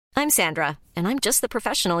I'm Sandra, and I'm just the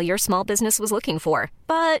professional your small business was looking for.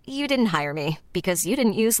 But you didn't hire me because you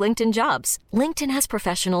didn't use LinkedIn Jobs. LinkedIn has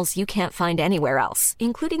professionals you can't find anywhere else,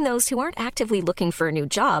 including those who aren't actively looking for a new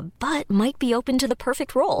job, but might be open to the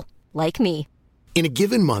perfect role, like me. In a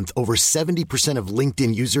given month, over 70% of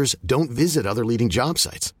LinkedIn users don't visit other leading job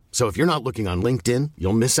sites. So if you're not looking on LinkedIn,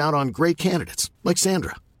 you'll miss out on great candidates like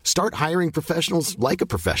Sandra. Start hiring professionals like a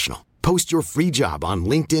professional. Post your free job on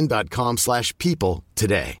linkedin.com/people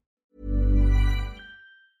today.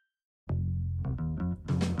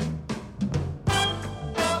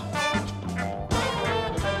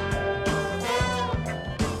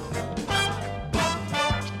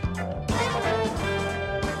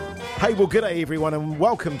 Hey, well, g'day everyone, and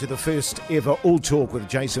welcome to the first ever All Talk with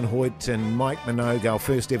Jason Hoyt and Mike Minogue, our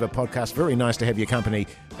first ever podcast. Very nice to have your company.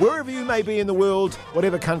 Wherever you may be in the world,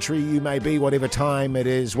 whatever country you may be, whatever time it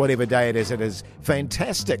is, whatever day it is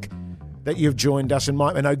fantastic that you've joined us. And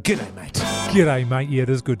Mike Minogue, g'day, mate. G'day, mate. Yeah, it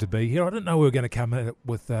is good to be here. I didn't know we were going to come in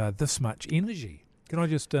with this much energy. Can I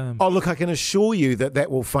just... Oh, look, I can assure you that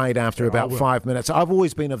will fade after about 5 minutes. I've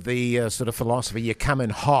always been of the sort of philosophy, you come in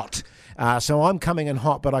hot. So I'm coming in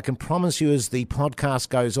hot, but I can promise you as the podcast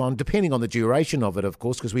goes on, depending on the duration of it, of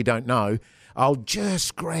course, because we don't know, I'll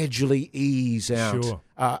just gradually ease out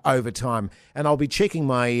over time. And I'll be checking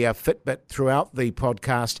my Fitbit throughout the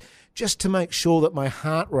podcast just to make sure that my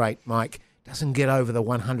heart rate, Mike, doesn't get over the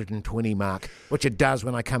 120 mark, which it does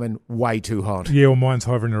when I come in way too hot. Yeah, well, mine's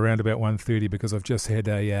hovering around about 130 because I've just had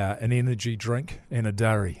an energy drink and a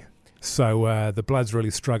durry. So the blood's really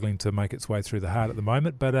struggling to make its way through the heart at the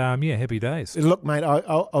moment. But, yeah, happy days. Look, mate,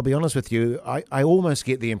 I'll be honest with you. I almost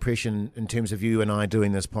get the impression in terms of you and I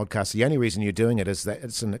doing this podcast, the only reason you're doing it is that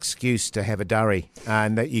it's an excuse to have a durry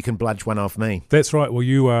and that you can bludge one off me. That's right. Well,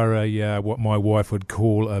 you are what my wife would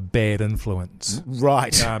call a bad influence.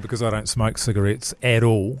 Right. Because I don't smoke cigarettes at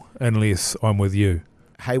all unless I'm with you.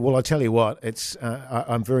 Hey, well, I tell you what, it's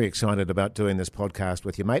I'm very excited about doing this podcast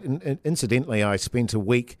with you, mate. And incidentally, I spent a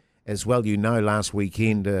week... as well, you know, last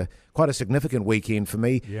weekend, quite a significant weekend for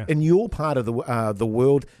me. Yeah. In your part of the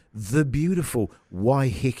world, the beautiful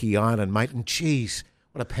Waiheke Island, mate. And geez,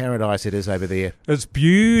 what a paradise it is over there. It's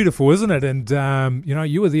beautiful, isn't it? And, you know,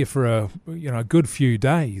 you were there for a good few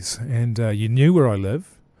days and you knew where I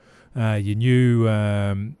live. You knew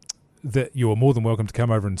that you were more than welcome to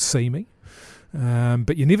come over and see me.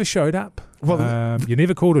 But you never showed up. Well, you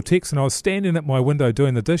never called or text, and I was standing at my window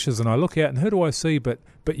doing the dishes, and I look out, and who do I see but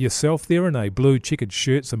yourself there in a blue checkered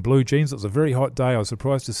shirts and blue jeans. It was a very hot day. I was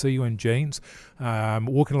surprised to see you in jeans,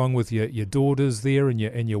 walking along with your daughters there and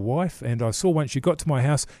your wife. And I saw once you got to my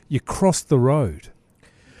house, you crossed the road.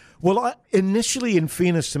 Well, initially, in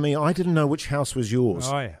fairness to me, I didn't know which house was yours.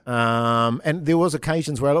 Oh, yeah. And there was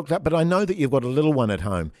occasions where I looked up, but I know that you've got a little one at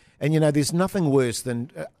home. And, you know, there's nothing worse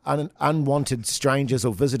than unwanted strangers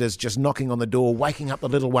or visitors just knocking on the door, waking up the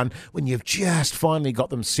little one when you've just finally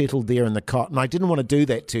got them settled there in the cot. And I didn't want to do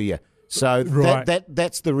that to you. So right.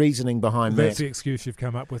 that's the reasoning behind that. That's the excuse you've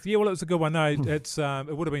come up with. Yeah, well, it was a good one. No, it's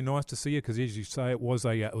it would have been nice to see you because, as you say, it was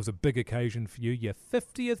a big occasion for you. Your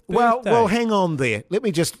 50th birthday. Well, hang on there. Let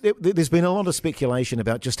me just. There's been a lot of speculation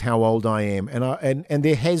about just how old I am, and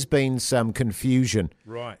there has been some confusion.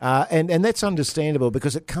 Right. And that's understandable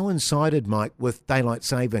because it coincided, Mike, with daylight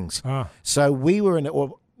savings. So we were in it.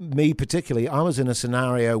 Well, me particularly, I was in a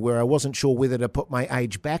scenario where I wasn't sure whether to put my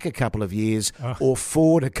age back a couple of years or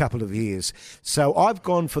forward a couple of years. So I've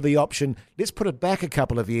gone for the option, let's put it back a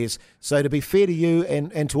couple of years. So to be fair to you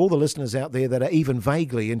and to all the listeners out there that are even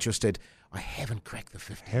vaguely interested, I haven't cracked the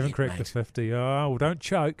 50 Haven't cracked the 50. Oh, well, don't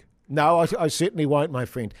choke. No, I certainly won't, my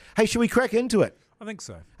friend. Hey, should we crack into it? I think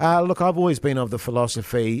so. Look, I've always been of the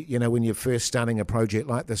philosophy, you know, when you're first starting a project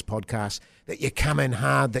like this podcast, that you come in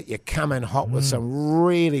hard, that you come in hot with some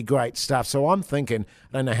really great stuff. So I'm thinking,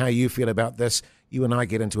 I don't know how you feel about this, you and I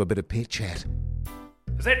get into a bit of pet chat.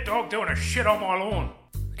 Is that dog doing a shit on my lawn?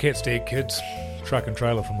 Cat's dead, kids. Truck and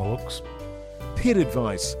trailer from the looks. Pet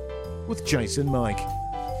advice with Jason Mike.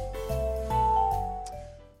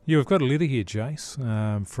 Yeah, we've got a letter here, Jace,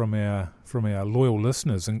 from our loyal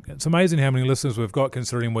listeners, and it's amazing how many listeners we've got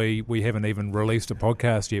considering we haven't even released a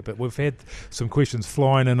podcast yet, but we've had some questions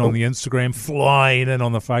flying in on the Instagram, flying in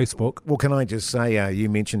on the Facebook. Well, can I just say, you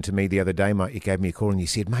mentioned to me the other day, mate, you gave me a call and you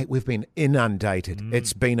said, mate, we've been inundated.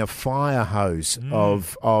 It's been a fire hose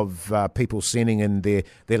of people sending in their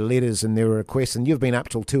letters and their requests, and you've been up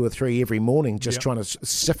till 2 or 3 every morning just trying to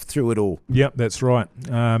sift through it all. Yep, that's right.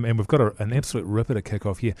 And we've got an absolute ripper to kick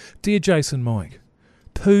off here. Dear Jason Mike,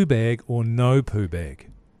 poo bag or no poo bag?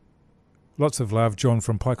 Lots of love, John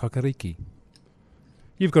from Paikakariki.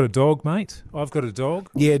 You've got a dog, mate. I've got a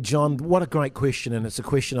dog. Yeah, John, what a great question, and it's a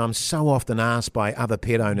question I'm so often asked by other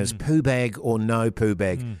pet owners, poo bag or no poo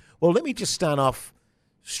bag? Well, let me just start off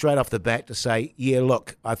straight off the bat to say, yeah,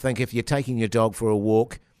 look, I think if you're taking your dog for a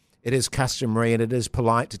walk, it is customary and it is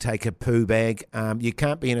polite to take a poo bag. You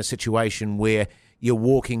can't be in a situation where you're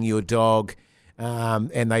walking your dog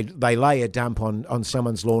and they lay a dump on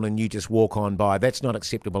someone's lawn and you just walk on by. That's not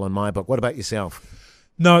acceptable in my book. What about yourself?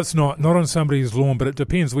 No, it's not. Not on somebody's lawn, but it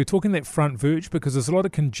depends. We're talking that front verge because there's a lot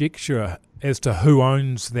of conjecture as to who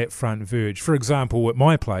owns that front verge. For example, at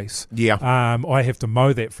my place, I have to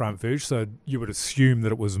mow that front verge, so you would assume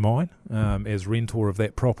that it was mine as rentor of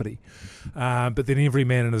that property. But then every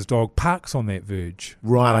man and his dog parks on that verge.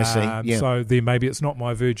 Right, I see. Yeah. So then maybe it's not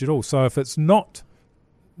my verge at all. So if it's not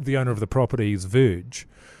the owner of the property's verge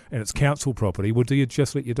and it's council property, well, do you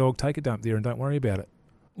just let your dog take a dump there and don't worry about it?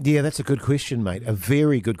 Yeah, that's a good question, mate. A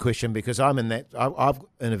very good question, because I'm in that. I'm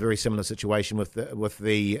in a very similar situation with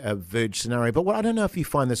the verge scenario. But I don't know if you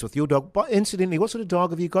find this with your dog. But incidentally, what sort of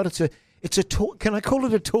dog have you got? It's a toy. Can I call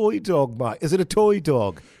it a toy dog, Mike? Is it a toy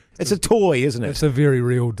dog? It's a toy, isn't it? It's a very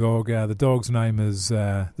real dog. The dog's name is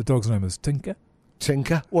Tinker.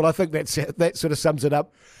 Tinker. Well, I think that sort of sums it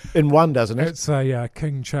up in one, doesn't it? It's a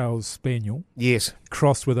King Charles Spaniel. Yes.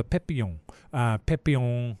 Crossed with a Papillon.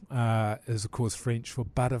 Papillon is, of course, French for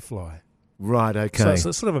butterfly. Right, okay. So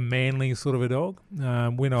it's sort of a manly sort of a dog.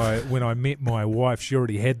 When I met my wife, she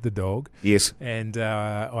already had the dog. Yes. And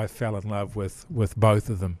I fell in love with both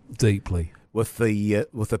of them deeply. With the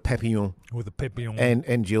Papillon. With the Papillon.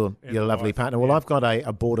 And your lovely partner. Well, I've got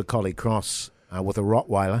a Border Collie cross with a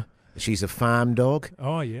Rottweiler. She's a farm dog.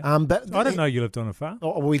 Oh, yeah. But I didn't know you lived on a farm.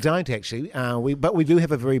 Oh, we don't, actually. But we do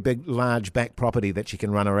have a very big, large back property that she can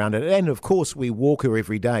run around at. And, of course, we walk her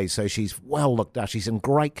every day, so she's well looked after. She's in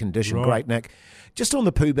great condition, right. Great nick. Just on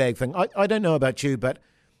the poo bag thing, I don't know about you, but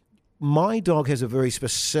my dog has a very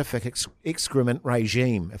specific excrement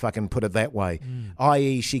regime, if I can put it that way,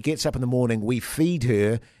 i.e. she gets up in the morning, we feed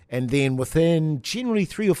her, and then within generally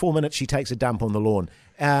 3 or 4 minutes she takes a dump on the lawn.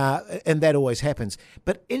 And that always happens.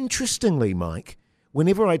 But interestingly, Mike,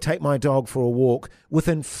 whenever I take my dog for a walk,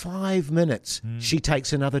 within 5 minutes she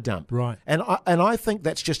takes another dump. Right. And I think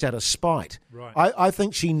that's just out of spite. Right. I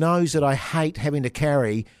think she knows that I hate having to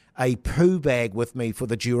carry a poo bag with me for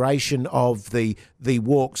the duration of the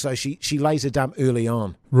walk, so she lays a dump early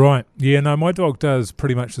on. Right. Yeah, no, my dog does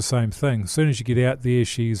pretty much the same thing. As soon as you get out there,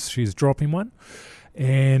 she's dropping one.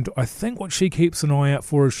 And I think what she keeps an eye out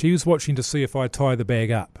for is she's watching to see if I tie the bag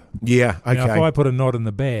up. Yeah, okay. Now, if I put a knot in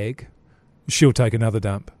the bag, she'll take another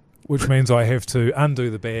dump, which means I have to undo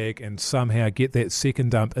the bag and somehow get that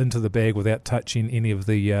second dump into the bag without touching any of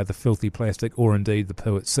the filthy plastic or indeed the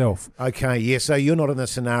poo itself. Okay, yeah, so you're not in the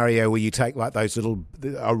scenario where you take like those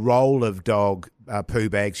a roll of dog poo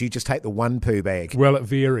bags. You just take the one poo bag. Well, it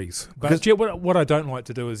varies. But what I don't like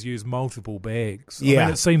to do is use multiple bags. Yeah. I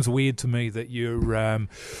mean, it seems weird to me that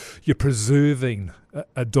you're preserving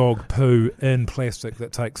a dog poo in plastic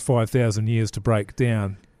that takes 5,000 years to break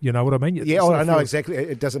down. You know what I mean? Yeah, I know exactly.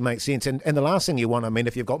 It doesn't make sense. And the last thing you want, I mean,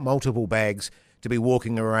 if you've got multiple bags, to be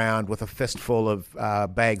walking around with a fistful of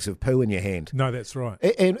bags of poo in your hand. No, that's right.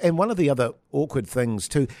 And one of the other awkward things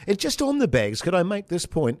too, and just on the bags, could I make this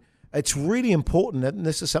point? It's really important, and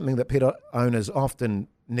this is something that pet owners often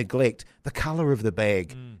neglect. The colour of the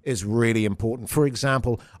bag is really important. For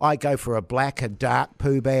example, I go for a dark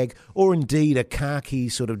poo bag, or indeed a khaki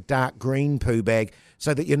sort of dark green poo bag,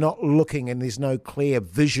 so that you're not looking and there's no clear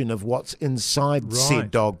vision of what's inside said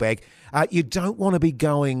dog bag. You don't want to be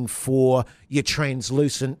going for your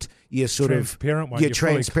translucent, your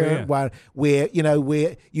transparent one, where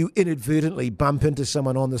you inadvertently bump into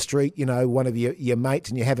someone on the street, one of your mates,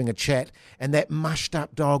 and you're having a chat, and that mushed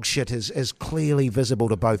up dog shit is clearly visible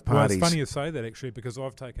to both parties. Well, it's funny you say that, actually, because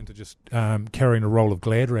I've taken to just carrying a roll of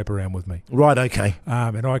Glad wrap around with me. Right, okay.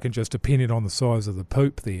 And I can just, depending on the size of the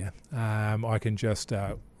poop there, I can just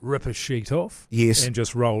rip a sheet off, yes, and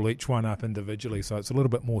just roll each one up individually, so it's a little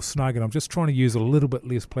bit more snug. And I'm just trying to use a little bit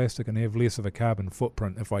less plastic and have less of a carbon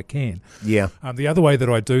footprint if I can. Yeah. The other way that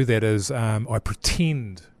I do that is I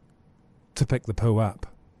pretend to pick the poo up.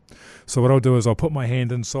 So what I'll do is I'll put my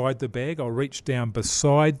hand inside the bag. I'll reach down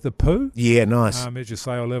beside the poo. Yeah, nice. As you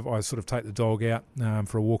say, I sort of take the dog out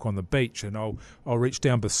for a walk on the beach, and I'll reach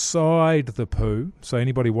down beside the poo. So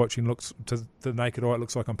anybody watching looks to the naked eye, it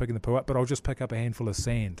looks like I'm picking the poo up, but I'll just pick up a handful of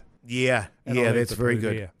sand. Yeah, that's very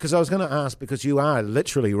good. Because I was going to ask, because you are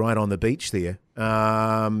literally right on the beach there,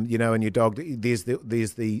 and your dog, there's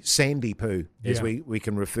the sandy poo, as we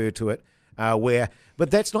can refer to it, but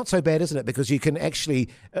that's not so bad, isn't it? Because you can actually,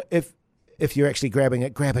 if you're actually grabbing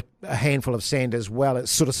it, grab a handful of sand as well.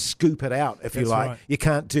 It's sort of scoop it out, if you like. Right. You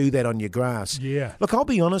can't do that on your grass. Yeah. Look, I'll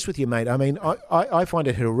be honest with you, mate. I mean, I find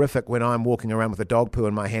it horrific when I'm walking around with a dog poo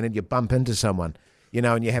in my hand and you bump into someone,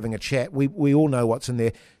 and you're having a chat. We all know what's in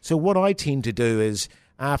there. So what I tend to do is,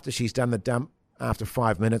 after she's done the dump, after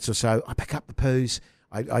 5 minutes or so, I pick up the poos,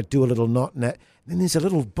 I do a little knot in it. Then there's a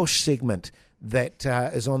little bush segment that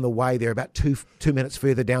is on the way there, about two minutes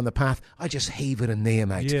further down the path. I just heave it in there,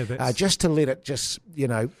 mate. Yeah, just to let it just,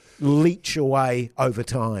 leach away over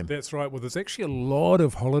time. That's right. Well, there's actually a lot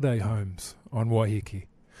of holiday homes on Waiheke.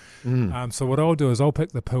 So what I'll do is I'll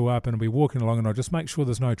pick the poo up and I'll be walking along and I'll just make sure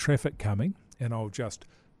there's no traffic coming and I'll just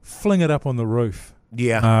fling it up on the roof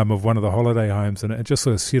of one of the holiday homes, and it just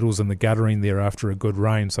sort of settles in the guttering there after a good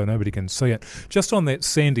rain so nobody can see it. Just on that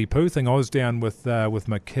sandy poo thing, I was down with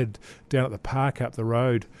my kid down at the park up the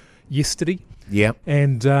road yesterday. Yeah.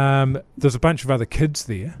 And there's a bunch of other kids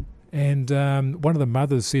there. And one of the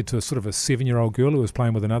mothers said to a sort of a 7-year-old girl who was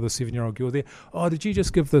playing with another 7-year-old girl there, "Oh, did you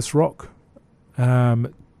just give this rock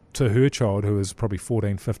to her child, who was probably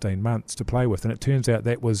 14, 15 months, to play with?" And it turns out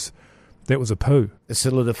that was a poo. A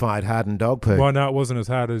solidified, hardened dog poo. Well, no, it wasn't as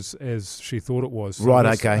hard as she thought it was. So right,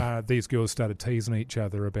 okay. These girls started teasing each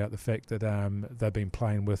other about the fact that they've been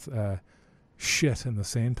playing with shit in the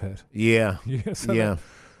sandpit. Yeah. Yeah.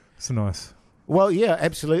 It's nice. Well, yeah,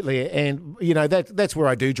 absolutely. And, that's where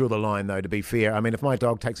I do draw the line, though, to be fair. I mean, if my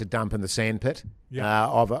dog takes a dump in the sandpit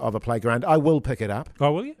of a playground, I will pick it up.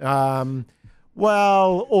 Oh, will you?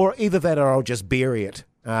 Well, or either that or I'll just bury it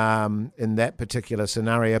in that particular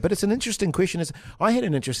scenario. But it's an interesting question. I had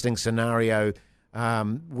an interesting scenario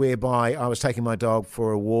whereby I was taking my dog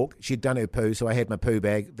for a walk. She'd done her poo, so I had my poo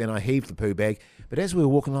bag. Then I heaved the poo bag. But as we were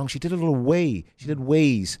walking along, she did a little wee. She did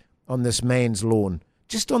wheeze on this man's lawn,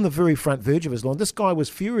 just on the very front verge of his lawn. This guy was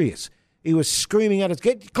furious. He was screaming at us,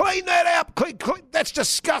 clean that up, clean, that's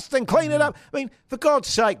disgusting, clean it up. I mean, for God's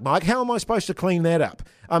sake, Mike, how am I supposed to clean that up?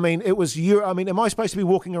 I mean, am I supposed to be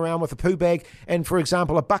walking around with a poo bag and, for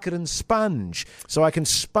example, a bucket and sponge so I can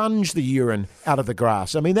sponge the urine out of the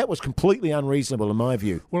grass? I mean, that was completely unreasonable in my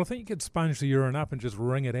view. Well, I think you could sponge the urine up and just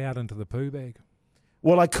wring it out into the poo bag.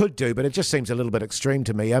 Well, I could do, but it just seems a little bit extreme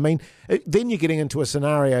to me. I mean, then you're getting into a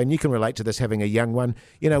scenario, and you can relate to this having a young one,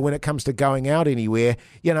 when it comes to going out anywhere,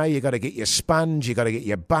 you got to get your sponge, you got to get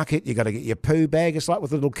your bucket, you got to get your poo bag. It's like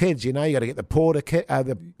with little kids, you got to get the porta kit,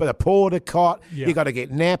 the porta cot, you got to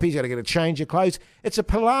get nappies, you got to get to change your clothes. It's a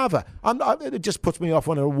palaver. It just puts me off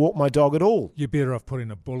when I walk my dog at all. You're better off putting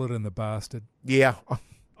a bullet in the bastard. Yeah,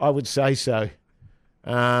 I would say so.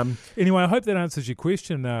 Anyway, I hope that answers your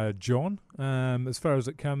question, John. As far as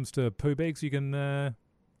it comes to poo bags, you can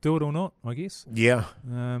do it or not, I guess. Yeah.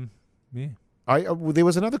 Yeah. There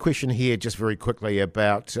was another question here just very quickly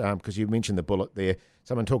about, because you mentioned the bullet there,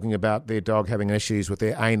 someone talking about their dog having issues with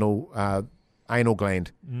their anal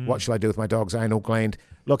gland. What shall I do with my dog's anal gland?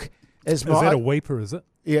 Look, is that a weeper, is it?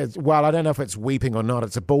 Yeah, well, I don't know if it's weeping or not.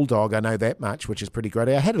 It's a bulldog, I know that much, which is pretty great.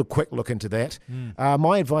 I had a quick look into that.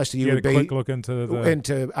 My advice to you would be... a quick look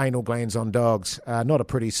into anal glands on dogs. Not a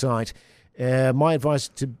pretty sight. My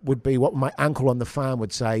advice would be what my uncle on the farm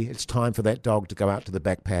would say. It's time for that dog to go out to the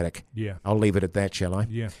back paddock. Yeah. I'll leave it at that, shall I?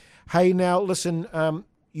 Yeah. Hey, now, listen,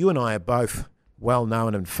 you and I are both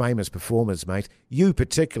well-known and famous performers, mate. You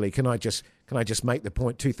particularly, can I just make the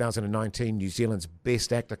point, 2019 New Zealand's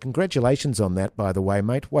Best Actor. Congratulations on that, by the way,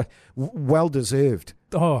 mate. What well-deserved.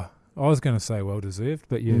 Oh, I was going to say well-deserved,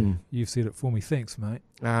 but you've said it for me. Thanks, mate.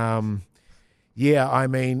 Yeah, I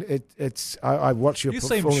mean, it's. I watch your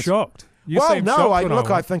performance. You seem shocked.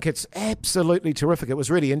 I think it's absolutely terrific. It was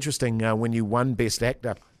really interesting when you won Best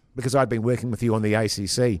Actor, because I'd been working with you on the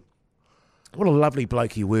ACC. What a lovely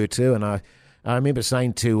bloke you were too, and I remember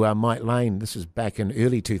saying to Mike Lane, this was back in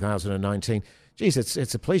early 2019, geez,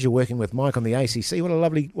 it's a pleasure working with Mike on the ACC. What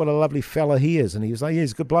a lovely fella he is. And he was like, yeah,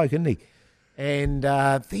 he's a good bloke, isn't he? And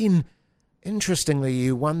then, interestingly,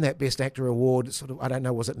 you won that Best Actor award, sort of, I don't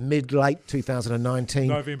know, was it mid-late 2019?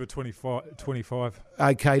 November 25.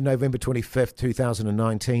 Okay, November 25th,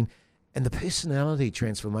 2019. And the personality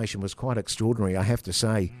transformation was quite extraordinary, I have to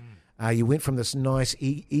say. You went from this nice,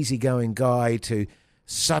 easygoing guy to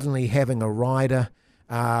suddenly having a rider.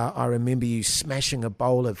 I remember you smashing a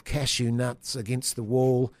bowl of cashew nuts against the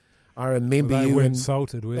wall. I remember they weren't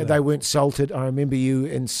salted, were they? They weren't salted. I remember you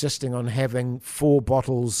insisting on having 4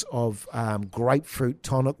 bottles of grapefruit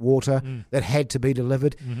tonic water that had to be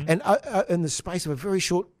delivered. And in the space of a very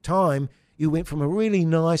short time, you went from a really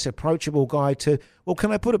nice, approachable guy to, well,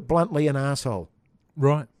 can I put it bluntly, an arsehole?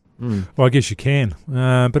 Right. Well, I guess you can.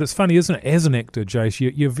 But it's funny, isn't it? As an actor,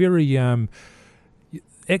 Jace, you're very...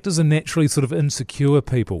 actors are naturally sort of insecure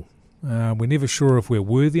people. We're never sure if we're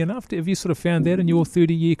worthy enough. Have you sort of found that in your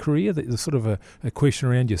 30-year career, that there's sort of a question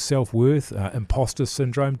around your self-worth, imposter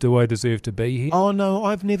syndrome? Do I deserve to be here? Oh, no,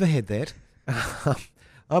 I've never had that.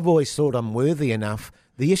 I've always thought I'm worthy enough.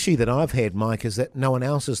 The issue that I've had, Mike, is that no one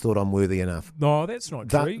else has thought I'm worthy enough. No, that's not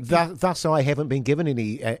true. Thus, I haven't been given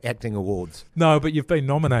any acting awards. No, but you've been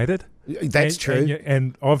nominated. That's true.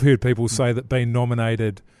 And I've heard people say that being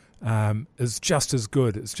nominated is just as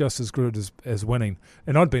good. It's just as good as winning.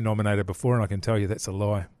 And I'd been nominated before, and I can tell you that's a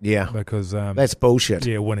lie. Yeah. Because that's bullshit.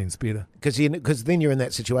 Yeah, winning's better. Because then you're in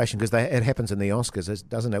that situation, because it happens in the Oscars,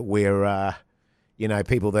 doesn't it, where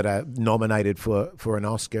people that are nominated for an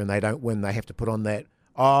Oscar and they don't win, they have to put on that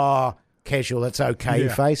casual, it's okay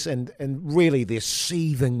face, and really they're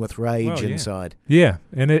seething with rage inside. Yeah,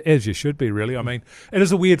 and as you should be, really. I mean, it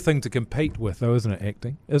is a weird thing to compete with, though, isn't it,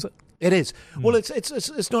 acting? Is it? It is. Well,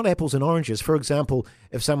 it's not apples and oranges. For example,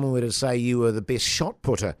 if someone were to say you were the best shot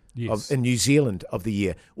putter in New Zealand of the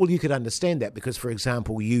year, well, you could understand that because, for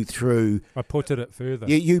example, you threw... I putted it further.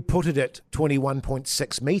 You putted it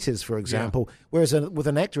 21.6 metres, for example, whereas with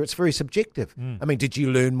an actor, it's very subjective. I mean, did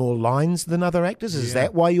you learn more lines than other actors? Is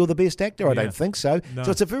that why you're the best actor? I don't think so. No. So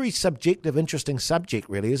it's a very subjective, interesting subject,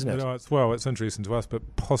 really, isn't it? It's interesting to us,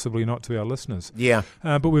 but possibly not to our listeners. Yeah.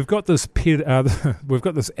 But we've got this we've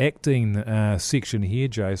got this acting section here,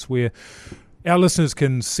 Jace, where our listeners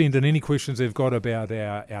can send in any questions they've got about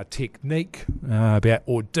our technique, about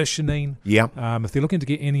auditioning. Yeah. If they're looking to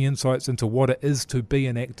get any insights into what it is to be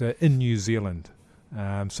an actor in New Zealand.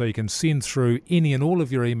 So you can send through any and all of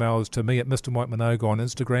your emails to me at Mr. Mike Minogue on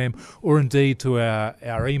Instagram, or indeed to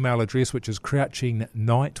our email address, which is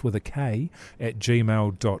crouchingknight with a K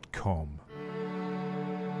 @gmail.com.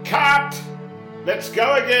 Cut! Let's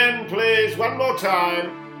go again, please. One more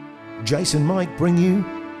time. Jason Mike bring you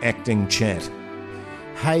Acting Chat.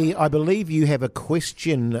 Hey, I believe you have a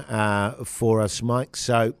question for us, Mike,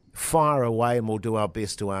 so fire away and we'll do our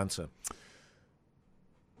best to answer.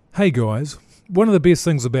 Hey guys, one of the best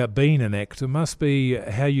things about being an actor must be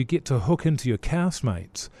how you get to hook into your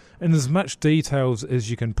castmates. In as much details as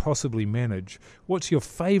you can possibly manage, what's your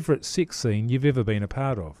favourite sex scene you've ever been a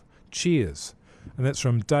part of? Cheers. And that's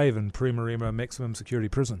from Dave in Premarima Maximum Security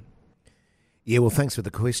Prison. Yeah, well, thanks for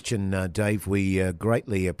the question, Dave. We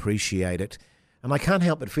greatly appreciate it. And I can't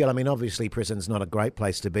help but feel, I mean, obviously prison's not a great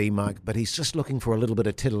place to be, Mike, but he's just looking for a little bit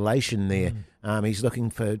of titillation there. He's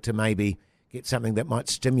looking to maybe get something that might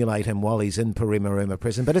stimulate him while he's in Premarima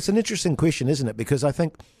prison. But it's an interesting question, isn't it? Because I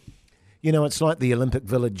think, it's like the Olympic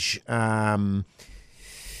Village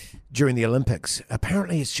during the Olympics.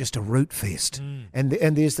 Apparently it's just a root fest. And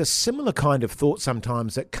there's this similar kind of thought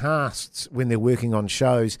sometimes that casts, when they're working on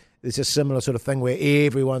shows, there's a similar sort of thing where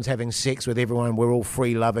everyone's having sex with everyone. We're all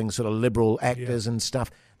free-loving sort of liberal actors and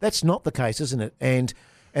stuff. That's not the case, isn't it? And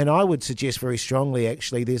I would suggest very strongly,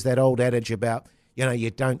 actually, there's that old adage about,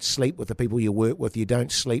 you don't sleep with the people you work with, you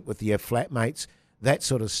don't sleep with your flatmates, that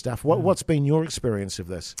sort of stuff. What's been your experience of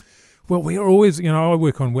this? Well, we are always, I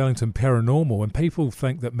work on Wellington Paranormal, and people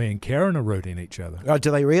think that me and Karen are rooting each other. Oh,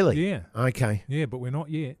 do they really? Yeah. Okay. Yeah, but we're not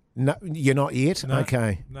yet. No, you're not yet? No,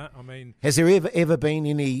 okay. No, I mean... Has there ever been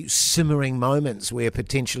any simmering moments where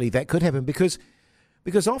potentially that could happen? Because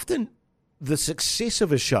often the success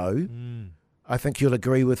of a show, I think you'll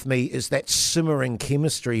agree with me, is that simmering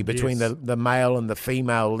chemistry between the male and the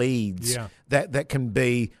female leads. Yeah. That can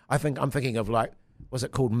be, I'm thinking of like, was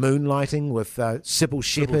it called Moonlighting with Sybil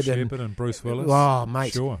Shepherd and Bruce Willis? Oh,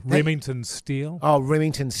 mate. Sure. Remington Steele. Oh,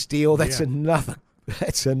 Remington Steele. That's another.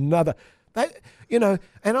 And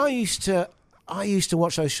I used to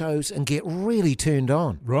watch those shows and get really turned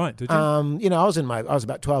on. Right, did you? I was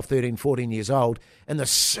about 12, 13, 14 years old, and the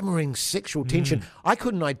simmering sexual tension, I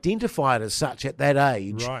couldn't identify it as such at that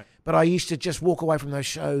age. Right. But I used to just walk away from those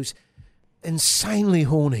shows insanely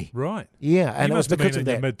horny. Right. Yeah, and you it was must have because been of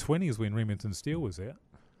in that. your mid-20s when Remington Steele was out.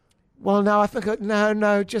 Well, no, I think I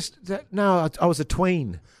was a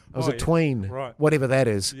tween. I was a tween, right. Whatever that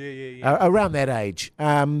is. Yeah. Around that age.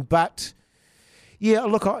 But yeah,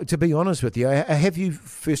 look, to be honest with you, have you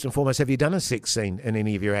done a sex scene in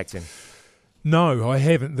any of your acting? No, I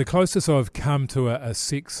haven't. The closest I've come to a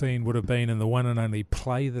sex scene would have been in the one and only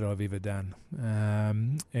play that I've ever done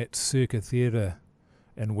at Circa Theatre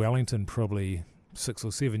in Wellington, probably 6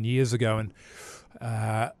 or 7 years ago, and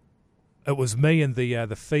it was me and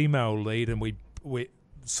the female lead, and we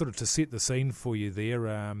sort of, to set the scene for you there,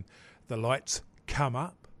 the lights come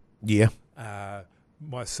up. Yeah.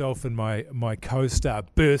 Myself and my co-star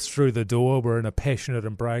burst through the door. We're in a passionate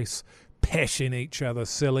embrace, pashing each other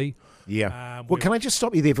silly. Yeah. Well, can I just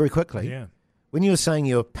stop you there very quickly? Yeah. When you were saying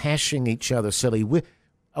you were pashing each other silly,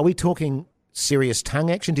 are we talking serious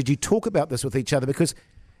tongue action? Did you talk about this with each other? Because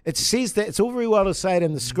it says that it's all very well to say it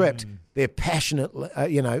in the script. They're passionate,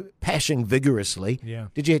 pashing vigorously. Yeah.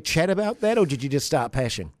 Did you chat about that, or did you just start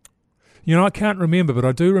pashing? I can't remember, but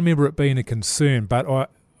I do remember it being a concern. But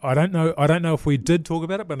I don't know. I don't know if we did talk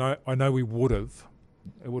about it, but I know we would have.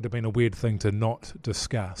 It would have been a weird thing to not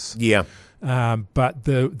discuss. Yeah. But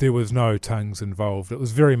there was no tongues involved. It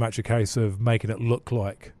was very much a case of making it look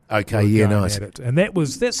like. Okay, yeah, nice. At it. And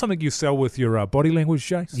that's something you sell with your body language,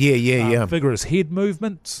 Jace. Yeah. Vigorous head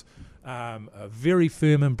movements, a very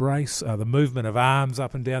firm embrace, the movement of arms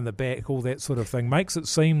up and down the back, all that sort of thing makes it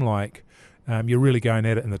seem like you're really going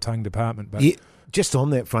at it in the tongue department. But yeah, just on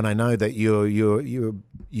that front, I know that you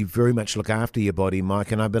very much look after your body,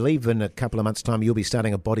 Mike, and I believe in a couple of months' time you'll be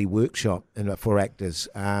starting a body workshop for actors,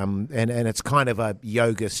 and it's kind of a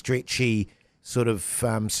yoga, stretchy sort of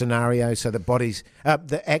scenario, so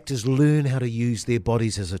the actors learn how to use their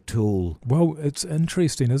bodies as a tool. Well, it's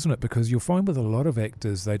interesting, isn't it? Because you'll find with a lot of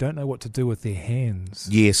actors, they don't know what to do with their hands.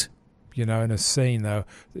 Yes. In a scene, though,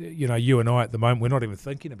 you and I at the moment, we're not even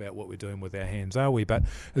thinking about what we're doing with our hands, are we? But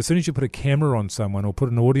as soon as you put a camera on someone or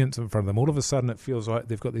put an audience in front of them, all of a sudden it feels like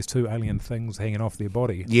they've got these two alien things hanging off their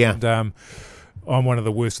body. Yeah. And I'm one of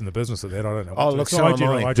the worst in the business at that. I don't know. Oh, look, so am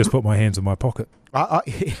I. I just put my hands in my pocket.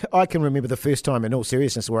 I can remember the first time, in all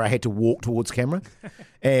seriousness, where I had to walk towards camera,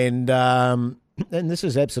 and this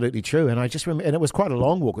is absolutely true. And I just remember, and it was quite a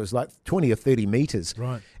long walk. It was like 20 or 30 meters.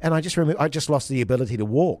 Right. And I just remember, I just lost the ability to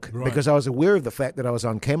walk because I was aware of the fact that I was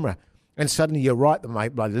on camera. And suddenly, you're right, that my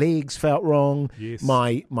legs felt wrong. Yes.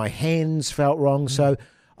 My hands felt wrong. So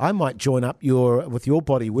I might join up with your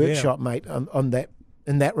body workshop, mate, on that.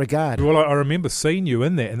 In that regard. Well, I remember seeing you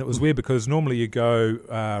in that, and it was weird because normally you go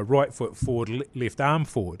right foot forward, left arm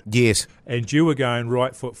forward. Yes. And you were going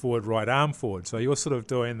right foot forward, right arm forward. So you're sort of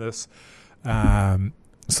doing this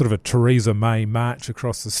sort of a Theresa May march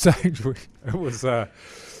across the stage. It was it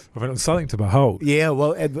was something to behold. Yeah,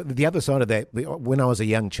 well, the other side of that, when I was a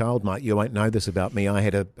young child, Mike, you won't know this about me, I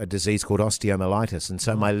had a disease called osteomyelitis, and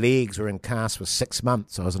so my legs were in casts for 6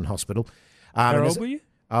 months. I was in hospital. How old were you?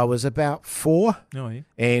 I was about 4, yeah.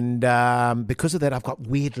 And because of that, I've got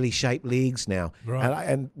weirdly shaped legs now, right.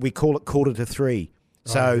 and we call it quarter to 3.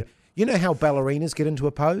 So you know how ballerinas get into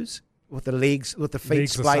a pose with the legs, with the feet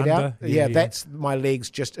splayed out? Yeah, that's my legs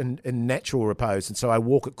just in natural repose, and so I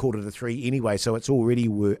walk at quarter to 3 anyway, so it's already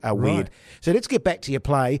weird. Right. So let's get back to your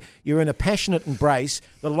play. You're in a passionate embrace.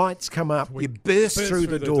 The lights come up. You burst through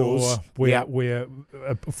the doors. We're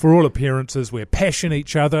for all appearances, we're passion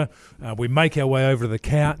each other. We make our way over to the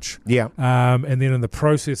couch. Yeah. And then in the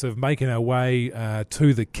process of making our way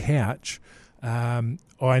to the couch,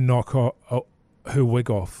 I knock her wig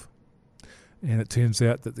off. And it turns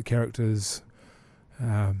out that the character's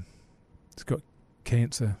got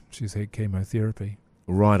cancer. She's had chemotherapy.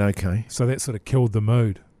 Right, okay. So that sort of killed the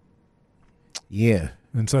mood. Yeah.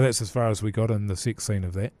 And so that's as far as we got in the sex scene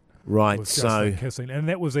of that. Right, so... kissing. And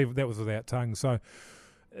that was without tongue. So...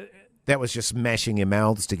 that was just mashing your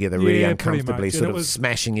mouths together really uncomfortably, sort of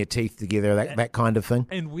smashing your teeth together, that kind of thing.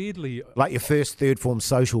 And weirdly... like your first third form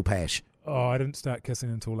social pash. Oh, I didn't start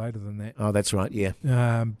kissing until later than that. Oh, that's right, yeah.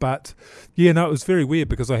 But, yeah, no, it was very weird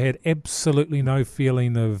because I had absolutely no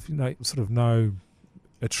feeling of, sort of no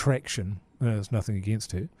attraction. There's nothing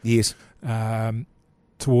against her. Yes.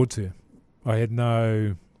 Towards her. I had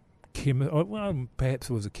no... well, perhaps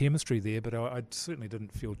there was a chemistry there, but I certainly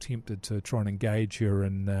didn't feel tempted to try and engage her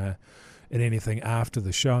in anything after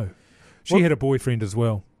the show. She had a boyfriend as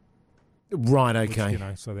well. Right, okay.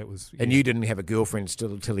 Which, so that was... And you didn't have a girlfriend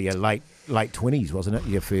still till your late 20s, wasn't it,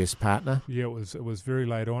 your first partner? Yeah, it was very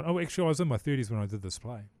late on. Oh, actually, I was in my 30s when I did this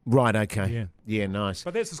play. Right, okay. Yeah. Yeah, nice.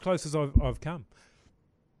 But that's as close as I've come.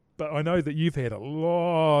 But I know that you've had a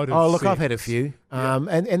lot of look, sex. I've had a few. Yeah.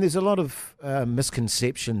 And there's a lot of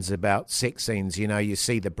misconceptions about sex scenes. You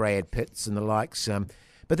see the Brad Pitts and the likes.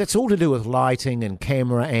 But that's all to do with lighting and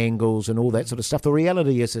camera angles and all that sort of stuff. The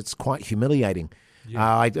reality is it's quite humiliating.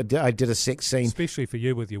 Yeah. I did a sex scene. Especially for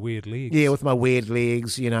you with your weird legs. Yeah, with my weird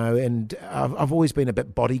legs, and I've always been a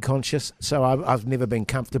bit body conscious, so I've never been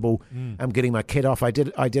comfortable getting my kid off. I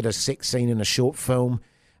did a sex scene in a short film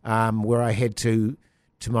where I had to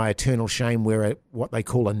my eternal shame, wear what they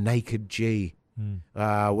call a naked G,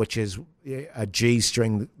 which is a G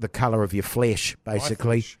string, the colour of your flesh,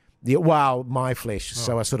 basically. My flesh. Yeah, well, my flesh,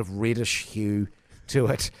 so a sort of reddish hue to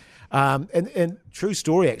it. And true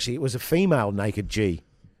story, actually, it was a female naked G.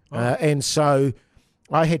 And so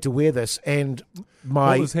I had to wear this, and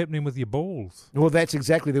what was happening with your balls? Well, that's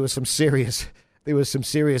exactly, there was some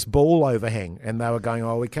serious ball overhang, and they were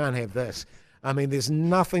going, we can't have this. I mean, there's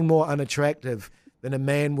nothing more unattractive than a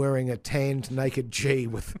man wearing a tanned naked G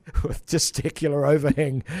with testicular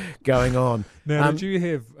overhang going on. Now, did you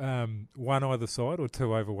have one either side or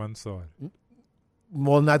two over one side?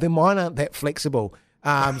 Well, no, then mine aren't that flexible.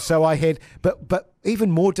 So I had, but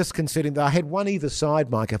even more disconcerting, that I had one either side,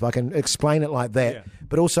 Mike, if I can explain it like that. Yeah.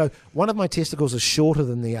 But also, one of my testicles is shorter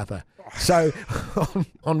than the other. So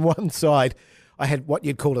on one side, I had what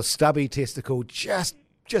you'd call a stubby testicle, just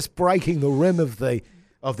breaking the rim of the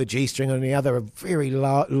G-string, and the other a very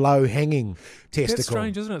low hanging testicle. That's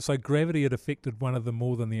strange, isn't it? So gravity had affected one of them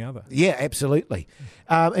more than the other. Yeah, absolutely.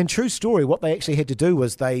 And true story, what they actually had to do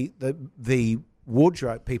was the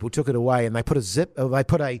wardrobe people took it away and they put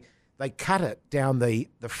they cut it down the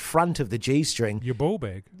front of the G-string. Your ball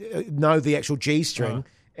bag? No, the actual G-string,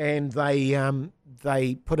 and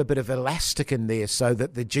they put a bit of elastic in there so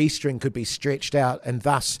that the G-string could be stretched out and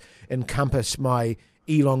thus encompass my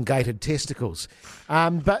elongated testicles.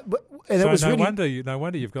 But it was no wonder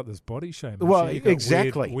you've got this body shame. Well, you've got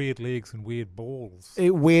exactly. Weird legs and weird balls.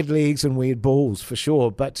 Weird legs and weird balls, for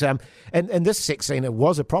sure. But and this sex scene, it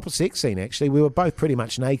was a proper sex scene, actually. We were both pretty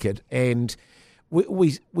much naked, and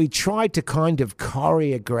we tried to kind of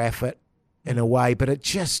choreograph it in a way, but it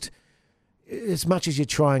just, as much as you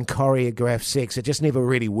try and choreograph sex, it just never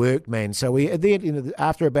really worked, man. So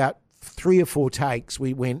after about 3 or 4 takes,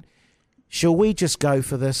 we went, shall we just go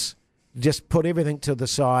for this? Just put everything to the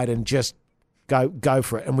side and just go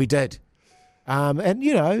for it. And we did. And,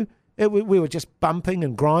 you know, we were just bumping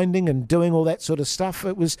and grinding and doing all that sort of stuff.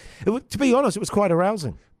 It was, to be honest, it was quite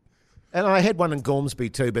arousing. And I had one in Gormsby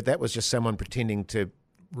too, but that was just someone pretending to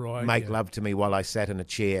make love to me while I sat in a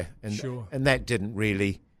chair. And that didn't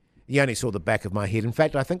really, you only saw the back of my head. In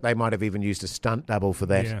fact, I think they might have even used a stunt double for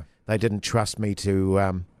that. Yeah. They didn't trust me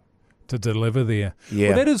to deliver there. Yeah.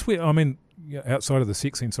 Well, that is where, I mean, outside of the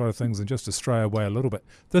sex scene side of things, and just to stray away a little bit,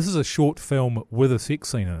 this is a short film with a sex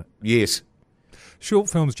scene in it. Yes. Short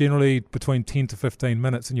films generally between 10 to 15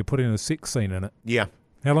 minutes, and you're putting a sex scene in it. Yeah.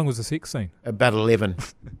 How long was the sex scene? About 11.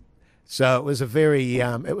 So it was a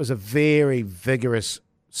very vigorous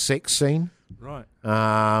sex scene. Right.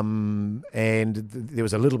 And there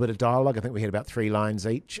was a little bit of dialogue. I think we had about 3 lines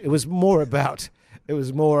each. It was more about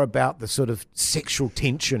the sort of sexual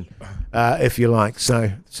tension, if you like. So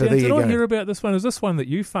Dan, there you go. Did I hear about this one? Is this one that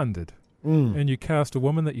you funded? And you cast a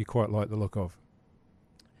woman that you quite like the look of?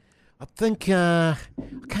 I think I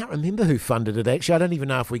can't remember who funded it. Actually, I don't even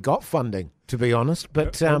know if we got funding, to be honest.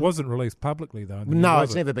 But it wasn't released publicly, though. No,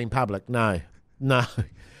 it's never been public. No.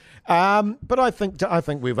 But I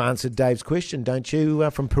think we've answered Dave's question, don't you?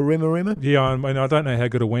 From Perimarima. Yeah, I mean, I don't know how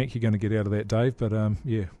good a wank you're going to get out of that, Dave. But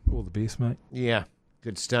yeah, all the best, mate. Yeah,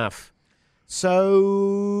 good stuff.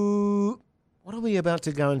 So, what are we about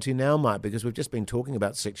to go into now, Mike? Because we've just been talking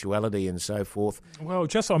about sexuality and so forth. Well,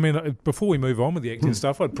 before we move on with the acting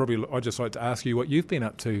stuff, I'd just like to ask you what you've been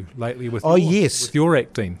up to lately with your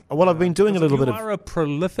acting. Well, I've been doing a little bit of... You are a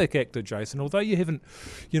prolific actor, Jason, although you haven't,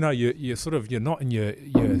 you're not in your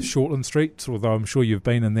Shortland Streets, although I'm sure you've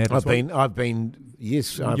been in that as well. I've been,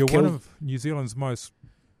 yes. You're one of New Zealand's most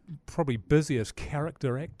probably busiest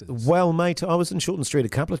character actors. Well, mate, I was in Shortland Street a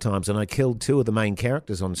couple of times and I killed 2 of the main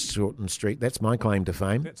characters on Shortland Street. That's my claim to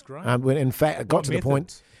fame. That's great. In fact, it got to the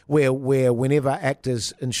point where whenever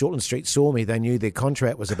actors in Shortland Street saw me, they knew their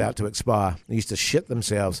contract was about to expire. They used to shit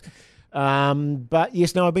themselves. But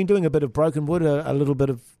yes, no, I've been doing a bit of Broken Wood, a little bit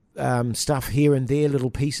of stuff here and there,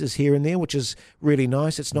 little pieces here and there, which is really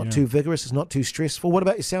nice. It's not too vigorous. It's not too stressful. What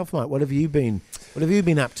about yourself, Mike? What have you been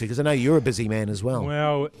up to? Because I know you're a busy man as well.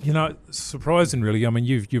 Well, surprising really. I mean,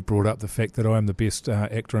 you've brought up the fact that I am the best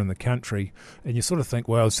actor in the country, and you sort of think,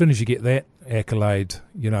 well, as soon as you get that accolade,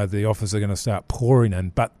 the offers are going to start pouring in,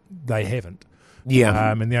 but they haven't.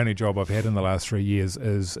 Yeah. And the only job I've had in the last 3 years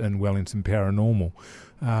is in Wellington Paranormal.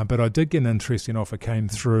 But I did get an interesting offer, came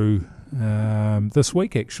through this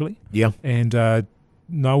week actually. Yeah. And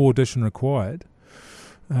no audition required.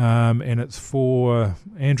 And it's for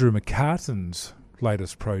Andrew McCartan's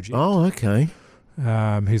latest project. Oh, okay.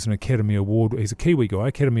 He's a Kiwi guy,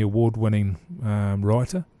 Academy Award winning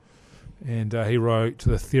writer. And he wrote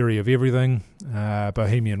The Theory of Everything,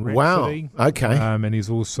 Bohemian Rhapsody. Wow, okay. And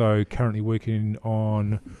he's also currently working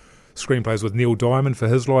on screenplays with Neil Diamond for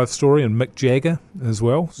his life story and Mick Jagger as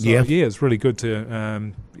well. So, yeah, it's really good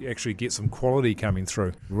to actually get some quality coming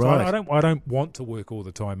through. Right. So I don't want to work all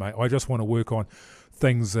the time, mate. I just want to work on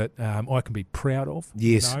things that I can be proud of.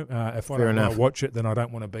 Yes, if I don't want to watch it, then I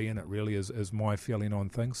don't want to be in it, really, is my feeling on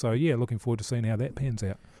things. So, yeah, looking forward to seeing how that pans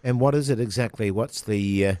out. And what is it exactly? What's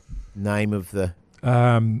the name of the...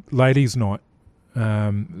 Ladies' Night.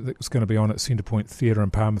 It's going to be on at Centrepoint Theatre in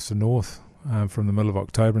Palmerston North from the middle of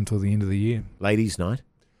October until the end of the year. Ladies' night.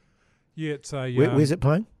 Yeah, it's a Where's it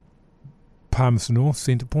playing? Palmerston North,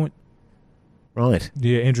 Centre Point. Right.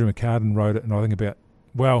 Yeah, Andrew McCartan wrote it, and I think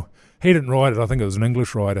he didn't write it. I think it was an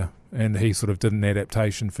English writer, and he sort of did an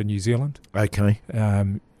adaptation for New Zealand. Okay.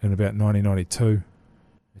 In about 1992.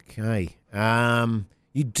 Okay.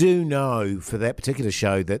 You do know for that particular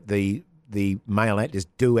show that the male actors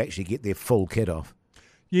do actually get their full kit off.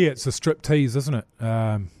 Yeah, it's a strip tease, isn't it?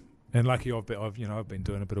 And lucky I've been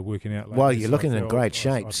doing a bit of working out lately. Well, you're looking in great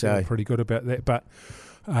shape, I so feel pretty good about that. But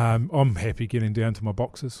I'm happy getting down to my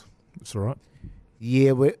boxes. It's all right.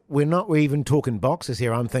 Yeah, we're not even talking boxes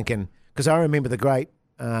here. I'm thinking because I remember the great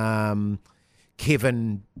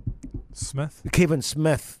Kevin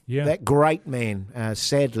Smith. Yeah, that great man.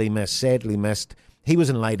 Sadly missed. He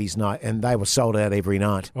was in Ladies' Night, and they were sold out every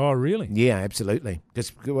night. Oh, really? Yeah, absolutely.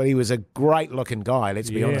 He was a great-looking guy,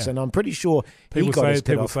 let's be honest, and I'm pretty sure he got his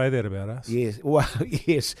kit off. People say that about us. Yes, well,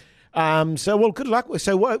 yes. Good luck.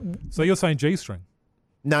 So what? So you're saying G-string?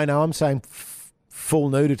 No, I'm saying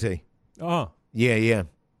full nudity. Oh. Yeah.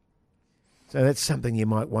 So that's something you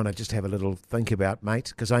might want to just have a little think about,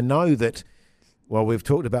 mate, because I know that, well, we've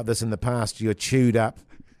talked about this in the past, you're chewed up.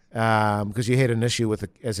 Because you had an issue with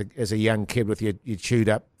as a young kid with your chewed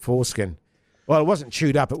up foreskin. Well, it wasn't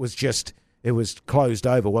chewed up; it was closed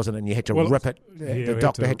over, wasn't it? And you had to rip it. The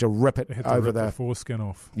doctor had to rip it over the foreskin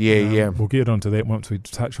off. Yeah. We'll get onto that once we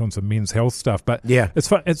touch on some men's health stuff. But yeah, it's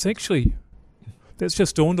fun. It's actually that's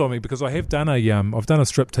just dawned on me because I have done I've done a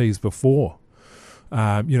striptease before.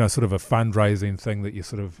 Sort of a fundraising thing that you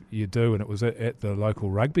do, and it was at the local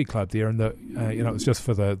rugby club there, and it was just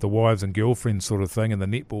for the wives and girlfriends sort of thing, and the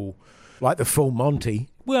netball, like the full Monty.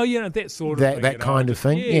 Well, that sort of thing, that kind of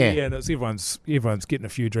thing. Yeah, and it's everyone's getting a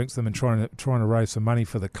few drinks with them and trying to raise some money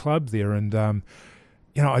for the club there, and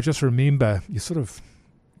I just remember you sort of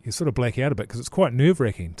black out a bit because it's quite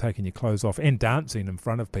nerve-wracking taking your clothes off and dancing in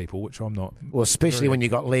front of people, which I'm not. Well, especially when you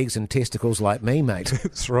got legs and testicles like me, mate.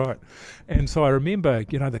 That's right. And so I remember,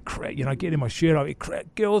 the crowd, getting my shirt off,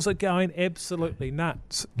 girls are going absolutely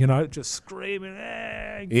nuts, just screaming.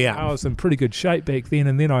 Yeah. I was in pretty good shape back then,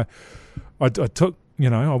 and then I took,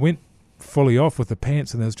 I went fully off with the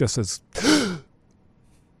pants, and there was just this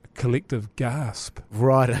collective gasp.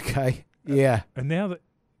 Right. Okay. Yeah. And now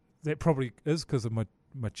that probably is because of my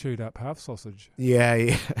chewed up half sausage.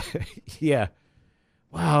 Yeah. Yeah.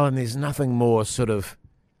 Wow, and there's nothing more sort of,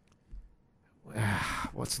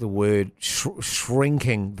 what's the word,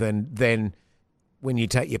 shrinking than when you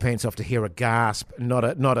take your pants off to hear a gasp, not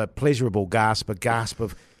a pleasurable gasp, a gasp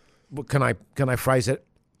of, can I phrase it,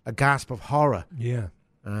 a gasp of horror. Yeah.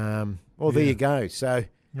 There you go. So.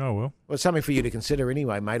 Oh, well. Well, it's something for you to consider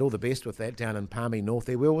anyway, mate. All the best with that down in Palmy North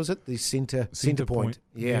there. Where was it? The Centre Point.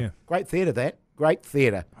 Yeah. Great theatre, that. Great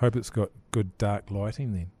theatre. Hope it's got good dark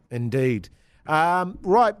lighting then. Indeed.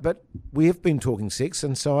 Right, but we have been talking sex,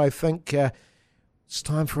 and so I think it's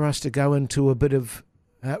time for us to go into a bit of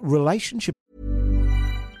relationship.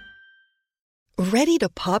 Ready to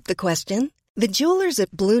pop the question? The jewelers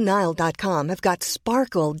at BlueNile.com have got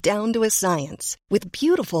sparkle down to a science with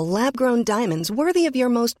beautiful lab-grown diamonds worthy of your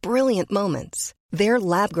most brilliant moments. Their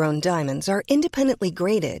lab-grown diamonds are independently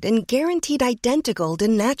graded and guaranteed identical to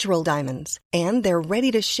natural diamonds, and they're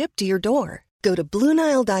ready to ship to your door. Go to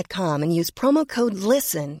BlueNile.com and use promo code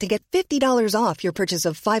LISTEN to get $50 off your purchase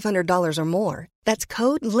of $500 or more. That's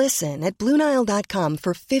code LISTEN at BlueNile.com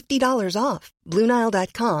for $50 off.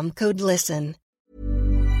 BlueNile.com, code LISTEN.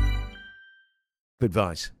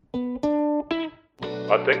 Advice. I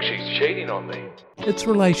think she's cheating on me. It's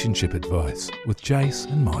relationship advice with Jace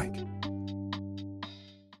and Mike.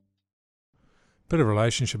 Bit of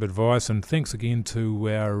relationship advice, and thanks again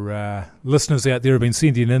to our listeners out there who have been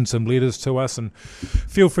sending in some letters to us, and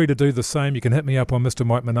feel free to do the same. You can hit me up on Mr.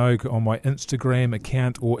 Mike Minogue on my Instagram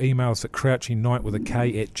account, or email us at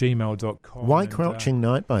crouchingnight@gmail.com. Why Crouching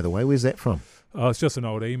Night, by the way? Where's that from? Oh, it's just an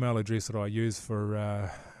old email address that I use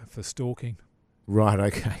for stalking. Right,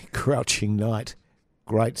 okay. Crouching Night.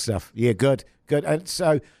 Great stuff. Yeah, good. And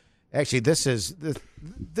so, actually, this is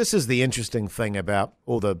the interesting thing about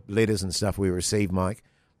all the letters and stuff we receive, Mike.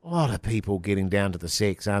 A lot of people getting down to the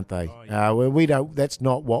sex, aren't they? Oh, yeah. We don't. That's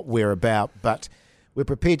not what we're about, but we're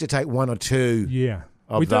prepared to take one or two. Yeah.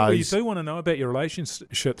 We do want to know about your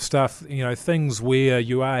relationship stuff. Things where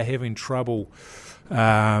you are having trouble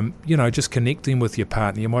just connecting with your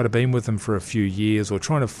partner. You might have been with them for a few years, or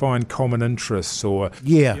trying to find common interests, or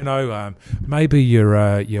maybe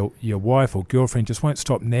your wife or girlfriend just won't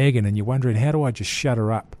stop nagging, and you're wondering, how do I just shut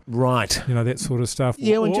her up? Right. That sort of stuff.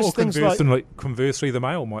 Yeah, and just things conversely, the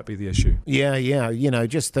male might be the issue. Yeah.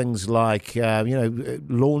 Just things like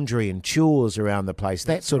laundry and chores around the place,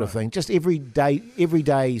 that sort of thing. Just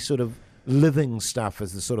everyday sort of living stuff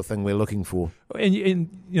is the sort of thing we're looking for. And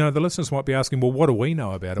the listeners might be asking, well, what do we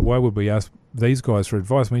know about it? Why would we ask these guys for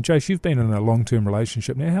advice? I mean, Jace, you've been in a long-term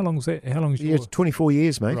relationship now. How long is that? How long is yours? 24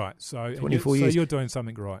 years, mate. Right. So 24 years. So you're doing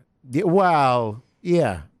something right. Yeah, well,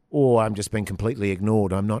 yeah. Or I'm just being completely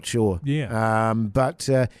ignored. I'm not sure. Yeah. And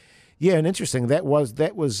interesting. That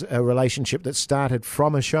was a relationship that started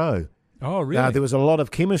from a show. Oh, really? There was a lot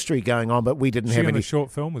of chemistry going on, but we didn't have any. She in a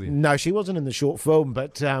short film with you? No, she wasn't in the short film,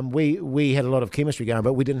 but we had a lot of chemistry going,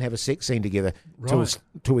 but we didn't have a sex scene together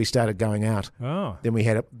till we started going out. Oh. Then we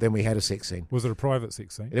had a sex scene. Was it a private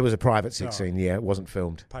sex scene? It was a private sex scene. Yeah, it wasn't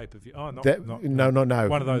filmed. Pay-per-view. Oh, no.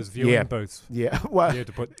 One of those viewing booths. Yeah. Well, you had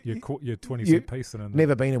to put your 20-cent piece in.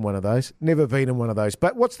 Never been in one of those.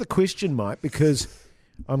 But what's the question, Mike? Because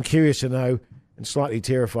I'm curious to know. And slightly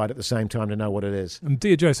terrified at the same time to know what it is.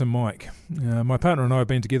 Dear Jason Mike, my partner and I have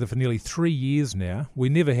been together for nearly 3 years now. We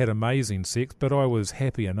never had amazing sex, but I was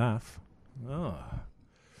happy enough. Oh.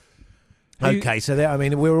 Okay, so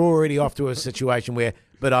we're already off to a situation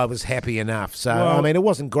but I was happy enough. So, it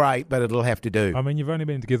wasn't great, but it'll have to do. You've only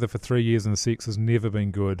been together for 3 years and sex has never been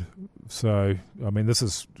good. So, this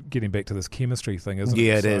is getting back to this chemistry thing, isn't it?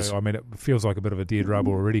 Yeah, it is. It feels like a bit of a dead rubber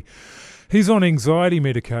already. He's on anxiety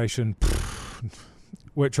medication,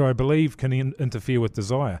 which I believe can interfere with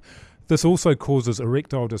desire. This also causes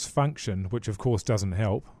erectile dysfunction, which of course doesn't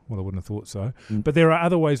help. Well, I wouldn't have thought so. But there are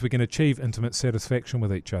other ways we can achieve intimate satisfaction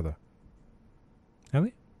with each other. Are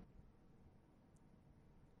there?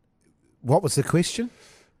 What was the question?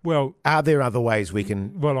 Well, are there other ways we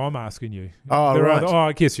can... Well, I'm asking you. Oh, right.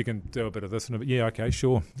 I guess you can do a bit of this. Yeah, okay,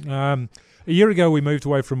 sure. A year ago, we moved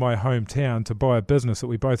away from my hometown to buy a business that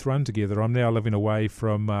we both run together. I'm now living away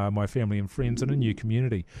from my family and friends in a new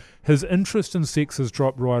community. His interest in sex has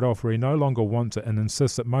dropped right off, where he no longer wants it and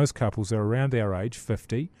insists that most couples that are around our age,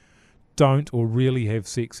 50, don't or really have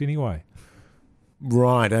sex anyway.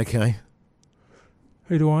 Right, okay.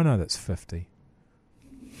 Who do I know that's 50?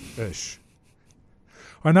 Ish.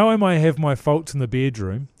 I know I may have my faults in the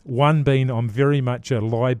bedroom, one being I'm very much a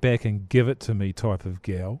lie back and give it to me type of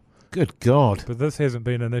gal. Good God. But this hasn't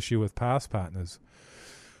been an issue with past partners.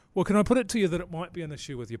 Well, can I put it to you that it might be an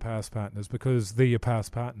issue with your past partners because they're your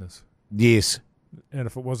past partners? Yes. And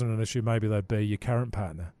if it wasn't an issue, maybe they'd be your current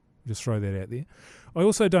partner. Just throw that out there. I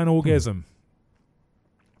also don't orgasm.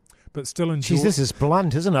 But still enjoy... Jeez, this is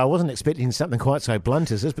blunt, isn't it? I wasn't expecting something quite so blunt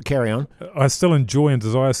as this, but carry on. I still enjoy and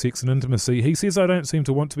desire sex and intimacy. He says I don't seem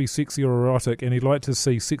to want to be sexy or erotic, and he'd like to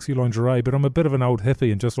see sexy lingerie, but I'm a bit of an old hippie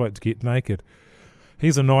and just like to get naked.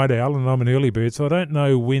 He's a night owl and I'm an early bird, so I don't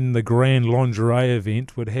know when the grand lingerie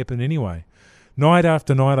event would happen anyway. Night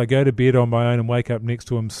after night, I go to bed on my own and wake up next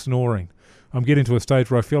to him snoring. I'm getting to a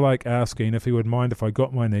stage where I feel like asking if he would mind if I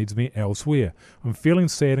got my needs met elsewhere. I'm feeling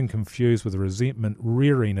sad and confused with resentment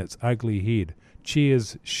rearing its ugly head.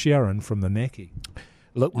 Cheers, Sharon from the Naki.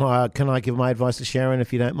 Look, can I give my advice to Sharon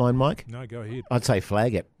if you don't mind, Mike? No, go ahead. I'd say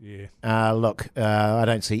flag it. Yeah. I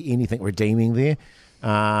don't see anything redeeming there.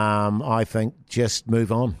 I think just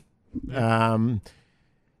move on. Yeah.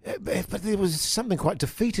 But there was something quite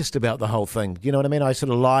defeatist about the whole thing. You know what I mean? I sort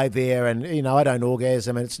of lie there and, I don't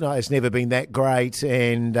orgasm and it's never been that great.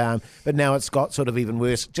 And but now it's got sort of even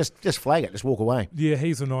worse. Just flag it. Just walk away. Yeah,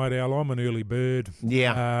 he's a night owl. I'm an early bird.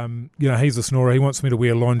 Yeah. He's a snorer. He wants me to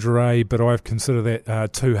wear lingerie, but I consider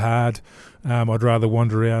that too hard. I'd rather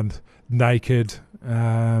wander around naked.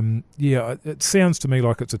 It sounds to me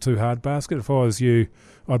like it's a too hard basket. If I was you,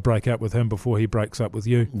 I'd break up with him before he breaks up with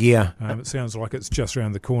you. Yeah. It sounds like it's just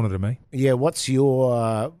around the corner to me. Yeah, what's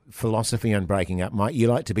your philosophy on breaking up, Mike? You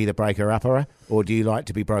like to be the breaker-upper, or do you like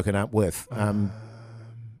to be broken up with? I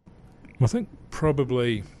think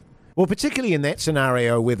probably... Well, particularly in that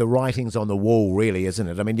scenario where the writing's on the wall, really, isn't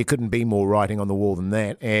it? I mean, you couldn't be more writing on the wall than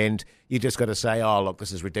that, and you just got to say, oh, look,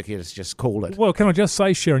 this is ridiculous, just call it. Well, can I just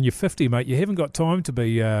say, Sharon, you're 50, mate. You haven't got time to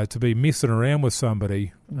be messing around with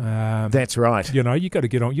somebody. That's right. You got to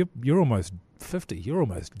get on. You're almost 50. You're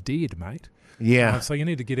almost dead, mate. Yeah. So you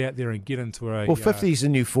need to get out there and get into a... Well, 50 is the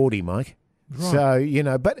new 40, Mike. Right.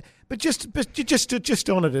 So, but just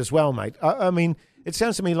on it as well, mate. I mean... It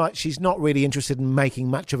sounds to me like she's not really interested in making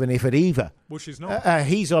much of an effort either. Well, she's not.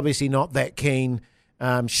 He's obviously not that keen.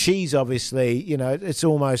 She's obviously, it's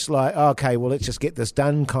almost like, okay, well, let's just get this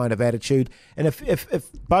done kind of attitude. And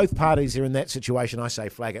if both parties are in that situation, I say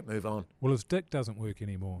flag it, move on. Well, his dick doesn't work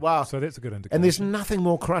anymore. Well, so that's a good indication. And there's nothing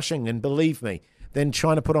more crushing, and believe me, than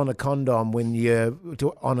trying to put on a condom when you're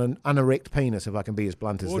on an unerect penis, if I can be as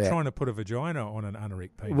blunt as that. Or trying to put a vagina on an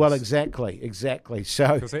unerect penis. Well, exactly.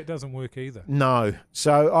 So because that doesn't work either. No.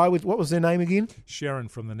 So what was their name again? Sharon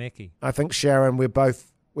from the Necky. I think Sharon, we're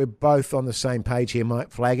both on the same page here,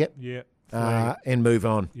 Mike. Flag it. Yeah. And move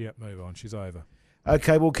on. Yeah, move on. She's over.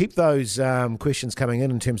 Okay, we'll keep those questions coming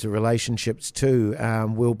in terms of relationships too.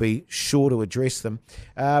 We'll be sure to address them.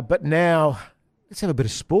 But now, let's have a bit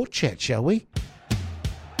of sport chat, shall we?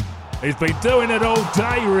 He's been doing it all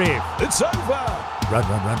day, Rev. It's over.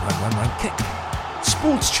 Run, kick.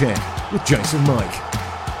 Sports chat with Jason Mike.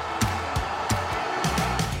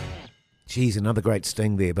 Geez, another great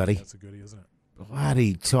sting there, buddy. That's a goodie, isn't it?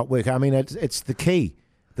 Bloody top work. I mean, it's the key.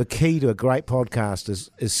 The key to a great podcast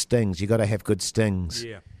is stings. You got to have good stings.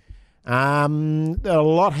 Yeah. A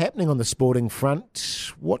lot happening on the sporting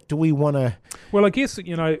front. What do we want to? Well, I guess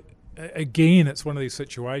again, it's one of these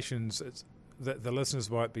situations. It's that the listeners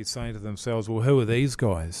might be saying to themselves, "Well, who are these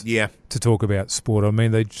guys?" Yeah. To talk about sport. I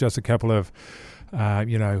mean, they're just a couple of,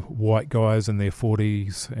 white guys in their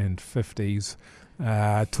 40s and 50s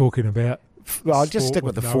talking about. Well, I'll just stick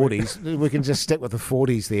with the 40s. We can just stick with the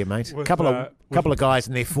 40s there, mate. A couple of guys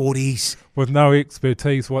in their 40s. With no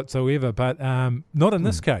expertise whatsoever, but not in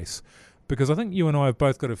this case, because I think you and I have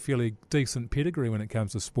both got a fairly decent pedigree when it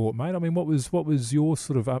comes to sport, mate. I mean, what was your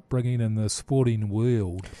sort of upbringing in the sporting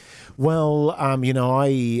world? Well,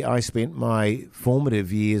 I spent my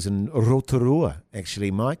formative years in Rotorua, actually,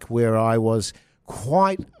 Mike, where I was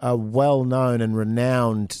quite a well-known and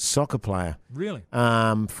renowned soccer player. Really?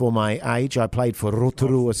 For my age, I played for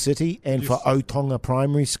Rotorua City and for Otonga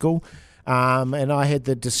Primary School. And I had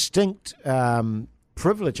the distinct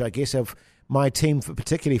privilege, I guess, of my team,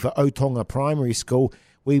 particularly for Otonga Primary School.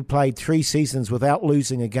 We played 3 seasons without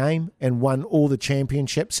losing a game and won all the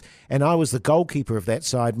championships. And I was the goalkeeper of that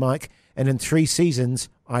side, Mike. And in 3 seasons,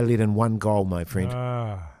 I let in 1 goal, my friend.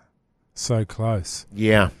 So close.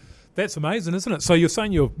 Yeah. That's amazing, isn't it? So you're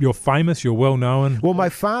saying you're famous, you're well known. Well, my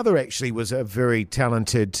father actually was a very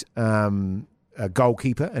talented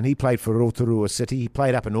goalkeeper, and he played for Rotorua City. He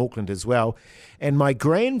played up in Auckland as well. And my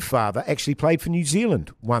grandfather actually played for New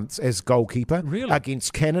Zealand once as goalkeeper. Really?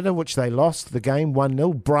 Against Canada, which they lost the game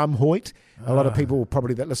 1-0. Brum Hoyt. A lot of people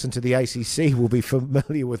probably that listen to the ACC will be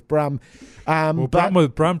familiar with Brum.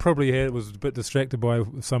 Brum probably was a bit distracted by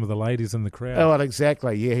some of the ladies in the crowd. Oh, well,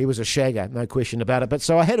 exactly. Yeah, he was a shagger, no question about it. But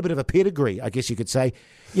so I had a bit of a pedigree, I guess you could say.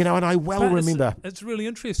 And I remember. It's really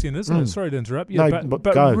interesting, isn't it? Sorry to interrupt you, but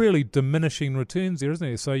go. Really diminishing returns there, isn't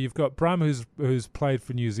there? So you've got Brum who's played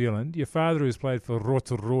for New Zealand, your father who's played for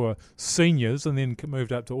Rotorua Seniors and then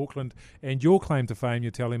moved up to Auckland, and your claim to fame,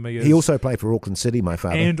 you're telling me, is... He also played for Auckland City, my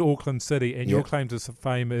father. And Auckland City, and your claim to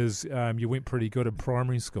fame is you went pretty good in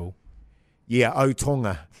primary school. Yeah,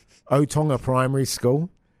 Otonga Primary School,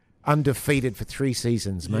 undefeated for 3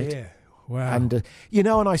 seasons, mate. Yeah, wow. And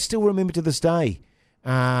I still remember to this day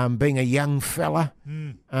being a young fella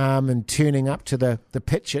and turning up to the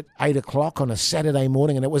pitch at 8 o'clock on a Saturday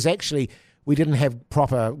morning, and it was actually we didn't have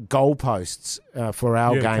proper goalposts for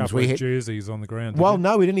our games. We had jerseys on the ground. Well,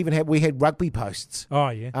 no, we didn't even have. We had rugby posts. Oh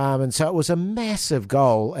yeah. And so it was a massive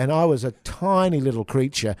goal, and I was a tiny little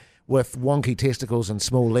creature with wonky testicles and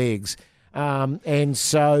small legs. And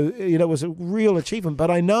so, it was a real achievement. But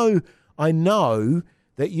I know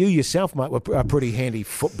that you yourself, mate, were a pretty handy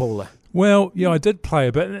footballer. Well, yeah, I did play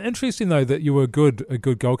a bit. Interesting, though, that you were a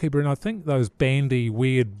good goalkeeper. And I think those bandy,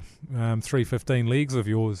 weird 315 legs of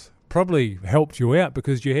yours probably helped you out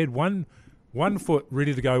because you had one foot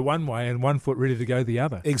ready to go one way and 1 foot ready to go the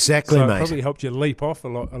other. Exactly, so mate. It probably helped you leap off a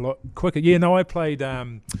lot quicker. Yeah, no, I played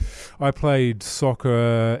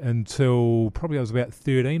soccer until probably I was about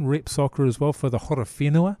 13. Rep soccer as well for the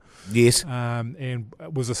Horowhenua. Yes. And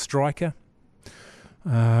was a striker.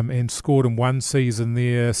 And scored in one season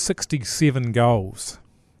there 67 goals.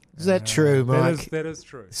 Is that true, Mike? That is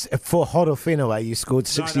true. For Horowhenua, you scored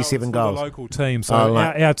 67 goals. The local team. So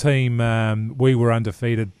our team, we were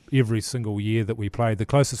undefeated every single year that we played. The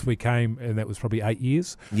closest we came, and that was probably 8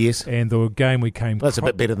 years. Yes. And the game we came... Well, that's a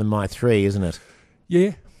bit better than my 3, isn't it?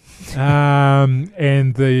 Yeah.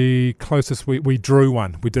 And the closest we drew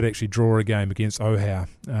one. We did actually draw a game against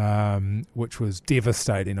Ohau, which was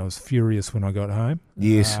devastating. I was furious when I got home.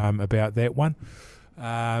 Yes. About that one.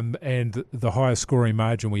 And the highest scoring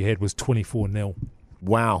margin we had was 24-0.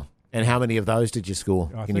 Wow. And how many of those did you score?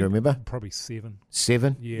 Can you remember? Probably 7.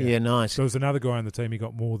 7? Yeah, nice. So there was another guy on the team, he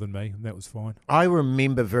got more than me, and that was fine. I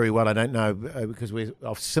remember very well, I don't know, because we're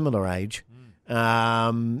of similar age,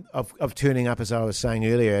 of turning up, as I was saying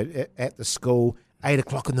earlier, at the school, 8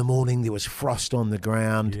 o'clock in the morning, there was frost on the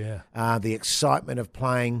ground, the excitement of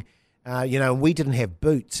playing. We didn't have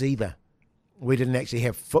boots either. We didn't actually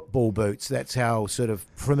have football boots. That's how sort of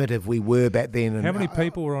primitive we were back then. And how many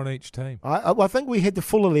people were on each team? I think we had the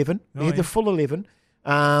full 11. The full 11.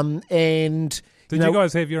 And did you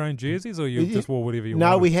guys have your own jerseys, or you just wore whatever you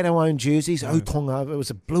wanted? No, we had our own jerseys. Otonga, it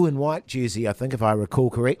was a blue and white jersey, I think, if I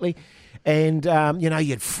recall correctly. And,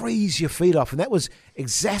 you'd freeze your feet off. And that was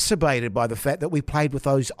exacerbated by the fact that we played with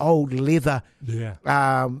those old leather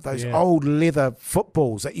old leather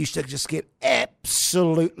footballs that used to just get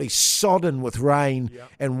absolutely sodden with rain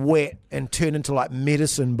and wet and turn into like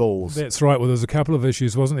medicine balls. That's right. Well, there's a couple of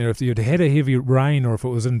issues, wasn't there? If you'd had a heavy rain, or if it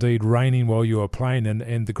was indeed raining while you were playing,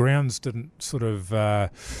 and the grounds didn't sort of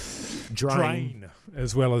drain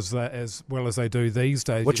as well as they do these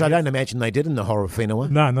days. Which I don't imagine they did in the Horowhenua.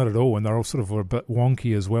 No, not at all. And they're all sort of a bit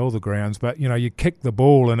wonky as well, the grounds. But, you kick the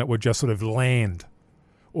ball and it would just sort of land.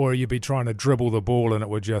 Or you'd be trying to dribble the ball and it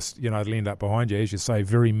would just, it'd end up behind you, as you say,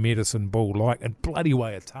 very medicine ball-like. And bloody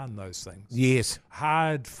weigh a ton, those things. Yes.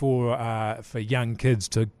 Hard for young kids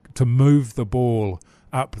to move the ball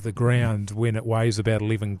up the ground when it weighs about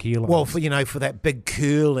 11 kilos. Well, for that big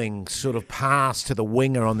curling sort of pass to the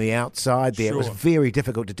winger on the outside there, It was very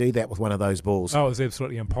difficult to do that with one of those balls. Oh, it was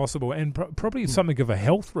absolutely impossible, and probably something of a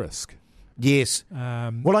health risk. Yes.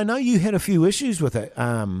 Well, I know you had a few issues with it,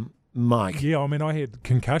 Mike. Yeah, I had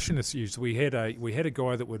concussion issues. We had a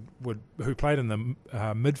guy that who played in the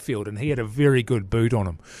midfield, and he had a very good boot on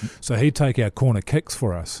him, so he'd take our corner kicks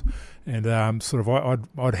for us. And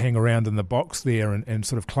I'd hang around in the box there and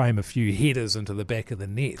sort of claim a few headers into the back of the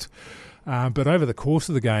net. But over the course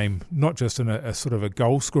of the game, not just in a sort of a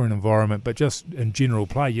goal-scoring environment, but just in general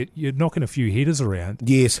play, you're knocking a few headers around.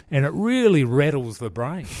 Yes. And it really rattles the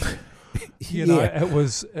brain. It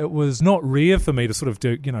was not rare for me to sort of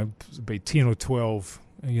do, be 10 or 12,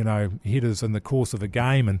 headers in the course of a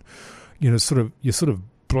game, and, you sort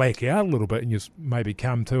of black out a little bit, and you maybe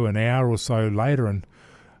come to an hour or so later and,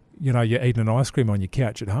 you're eating an ice cream on your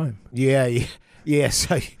couch at home. Yeah.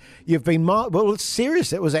 So you've been mild. Well, it's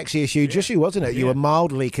serious. It was actually a huge issue, wasn't it? You were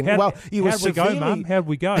mildly. How'd we go, Mum? How'd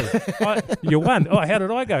we go? You won. Oh, how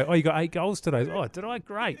did I go? Oh, you got 8 goals today. Oh, did I?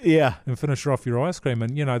 Great. Yeah. And finish off your ice cream,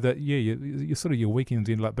 and you sort of your weekends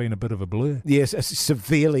ended up being a bit of a blur. Yes,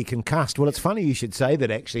 severely concussed. Well, it's funny you should say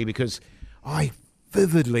that actually, because I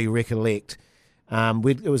vividly recollect.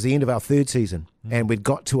 It was the end of our third season, and we'd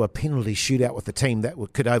got to a penalty shootout with the team that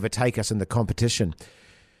could overtake us in the competition.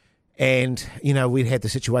 And, we'd had the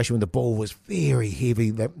situation when the ball was very heavy,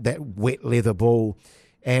 that wet leather ball,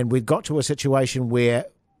 and we'd got to a situation where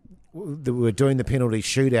we were doing the penalty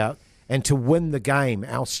shootout, and to win the game,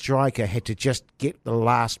 our striker had to just get the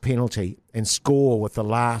last penalty and score with the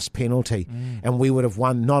last penalty, and we would have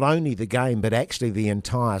won not only the game, but actually the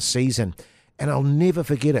entire season. And I'll never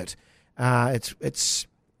forget it. It's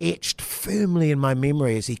etched firmly in my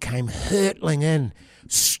memory as he came hurtling in,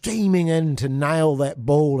 steaming in to nail that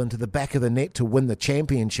ball into the back of the net to win the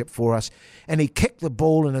championship for us. And he kicked the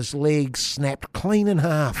ball and his legs snapped clean in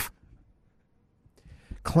half.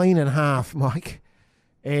 Clean in half, Mike.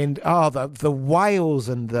 And the wails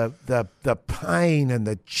and the pain and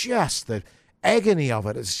the agony of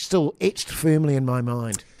it is still etched firmly in my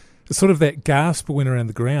mind. Sort of that gasp went around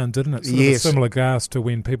the ground, didn't it? Sort of a Yes. similar gasp to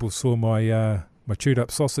when people saw my chewed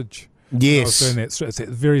up sausage. Yes. I was doing that. It's a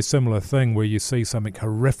very similar thing where you see something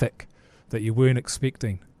horrific that you weren't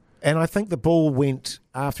expecting. And I think the ball went,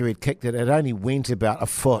 after he'd kicked it, it only went about a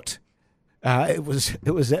foot. It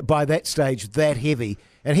was by that stage that heavy.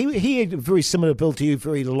 And he had a very similar build to you,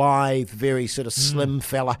 very lithe, very sort of slim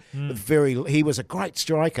fella. He was a great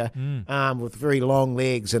striker with very long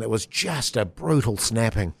legs, and it was just a brutal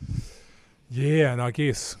snapping. Yeah, and I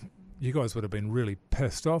guess you guys would have been really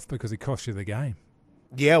pissed off because he cost you the game.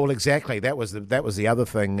 Yeah, well, exactly. That was the other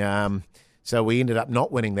thing. So we ended up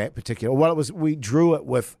not winning that particular. Well, we drew it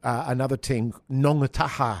with another team,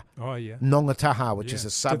 Nongataha. Oh yeah, Nongataha, which is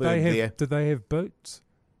a suburb there. Did they have boots?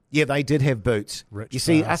 Yeah, they did have boots. Rich you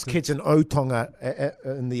see, bastards. us kids in Otonga,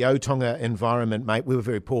 in the Otonga environment, mate, we were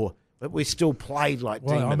very poor, but we still played like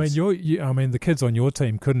demons. I mean, the kids on your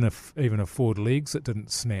team couldn't even afford legs that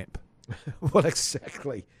didn't snap. Well,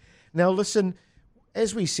 exactly. Now, listen,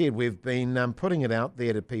 as we said, we've been putting it out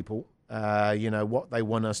there to people, what they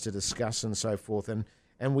want us to discuss and so forth,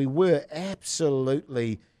 and we were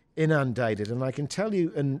absolutely inundated. And I can tell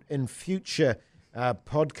you in future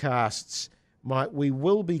podcasts, Mike, we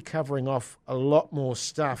will be covering off a lot more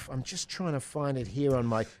stuff. I'm just trying to find it here on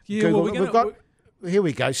my Google. Well, here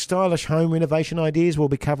we go. Stylish home renovation ideas. We'll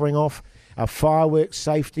be covering off fireworks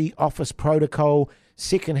safety, office protocol,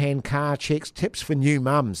 second-hand car checks, tips for new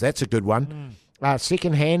mums. That's a good one.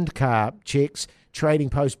 Second-hand car checks,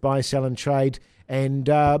 trading post, buy, sell and trade, and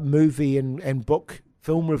movie and book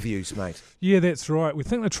film reviews, mate. Yeah, that's right. We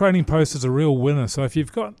think the Trading Post is a real winner. So if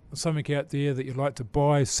you've got something out there that you'd like to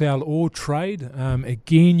buy, sell or trade,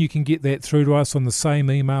 again, you can get that through to us on the same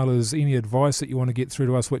email as any advice that you want to get through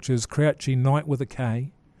to us, which is crouchynight with a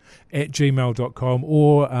K @gmail.com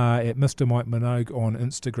or at Mr. Mike Minogue on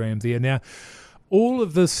Instagram there. Now, all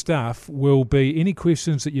of this stuff will be, any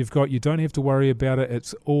questions that you've got, you don't have to worry about it.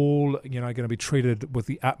 It's all, going to be treated with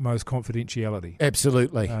the utmost confidentiality.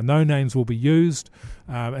 Absolutely. No names will be used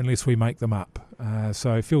unless we make them up.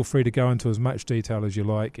 So feel free to go into as much detail as you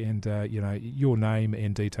like, and, your name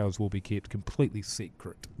and details will be kept completely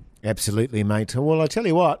secret. Absolutely, mate. Well, I tell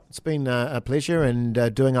you what, it's been a pleasure,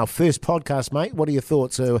 and doing our first podcast, mate. What are your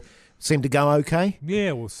thoughts? Seem to go okay?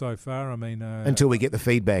 Yeah, well, so far, I mean... until we get the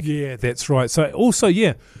feedback. Yeah, that's right. So also,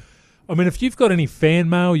 yeah, I mean, if you've got any fan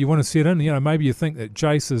mail you want to send in, maybe you think that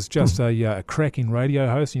Jace is just a cracking radio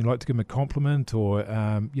host and you'd like to give him a compliment, or,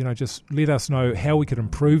 just let us know how we could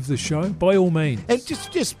improve the show, by all means. And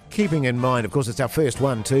just keeping in mind, of course, it's our first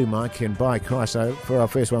one too, Mike, and by Christ, for our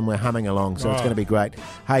first one, we're humming along, so it's going to be great.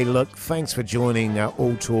 Hey, look, thanks for joining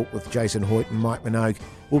All Talk with Jason Hoyt and Mike Minogue.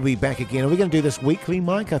 We'll be back again. Are we going to do this weekly,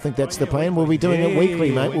 Mike? I think that's the plan. We'll be doing it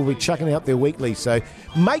weekly, mate. We'll be chucking it out there weekly. So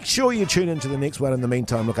make sure you tune into the next one. In the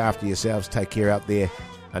meantime, look after yourselves. Take care out there.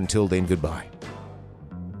 Until then, goodbye.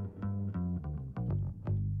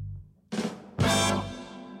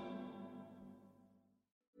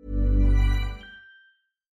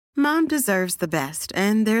 Mom deserves the best,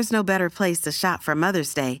 and there's no better place to shop for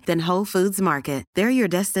Mother's Day than Whole Foods Market. They're your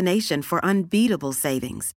destination for unbeatable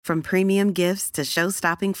savings, from premium gifts to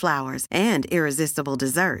show-stopping flowers and irresistible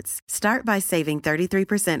desserts. Start by saving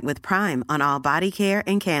 33% with Prime on all body care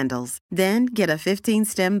and candles. Then get a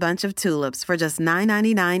 15-stem bunch of tulips for just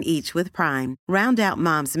 $9.99 each with Prime. Round out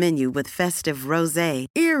Mom's menu with festive rosé,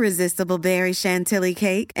 irresistible berry chantilly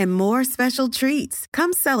cake, and more special treats.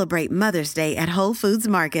 Come celebrate Mother's Day at Whole Foods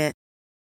Market.